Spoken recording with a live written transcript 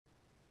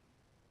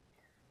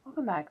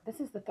Welcome back. This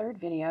is the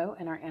third video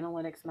in our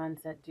Analytics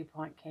Mindset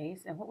Dupont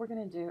case, and what we're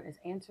going to do is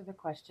answer the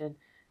question,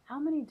 how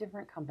many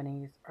different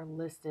companies are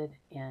listed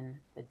in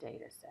the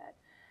data set?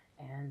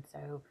 And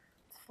so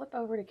let's flip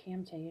over to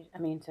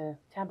to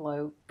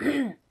Tableau,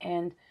 and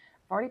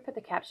I've already put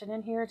the caption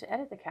in here. To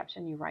edit the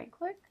caption, you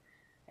right-click,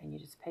 and you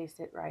just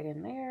paste it right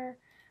in there.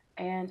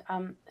 And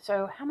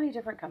so how many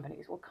different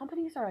companies? Well,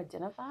 companies are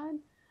identified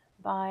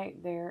by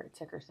their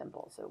ticker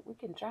symbol. So we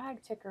can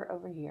drag ticker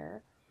over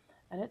here,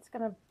 and it's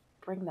going to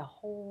bring the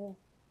whole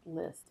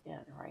list in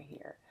right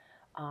here.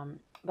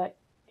 But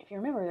if you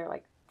remember, there are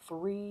like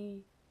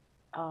three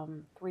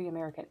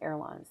American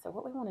airlines. So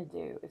what we want to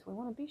do is we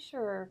want to be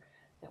sure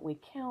that we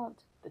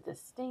count the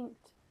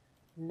distinct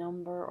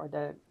number, or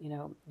the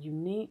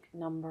unique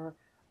number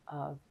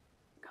of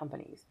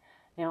companies.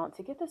 Now,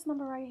 to get this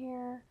number right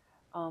here,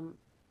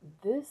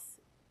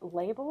 this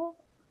label,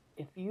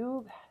 if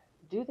you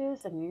do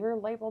this and your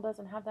label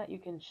doesn't have that, you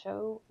can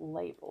show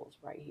labels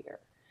right here,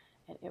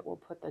 and it will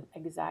put the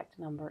exact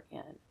number in,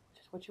 which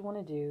is what you want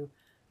to do,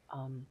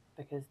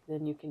 because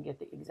then you can get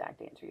the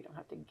exact answer. You don't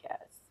have to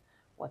guess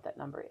what that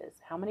number is.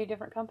 How many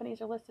different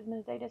companies are listed in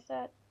the data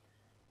set?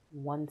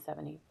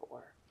 174. All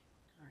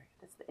right,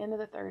 that's the end of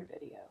the third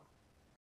video.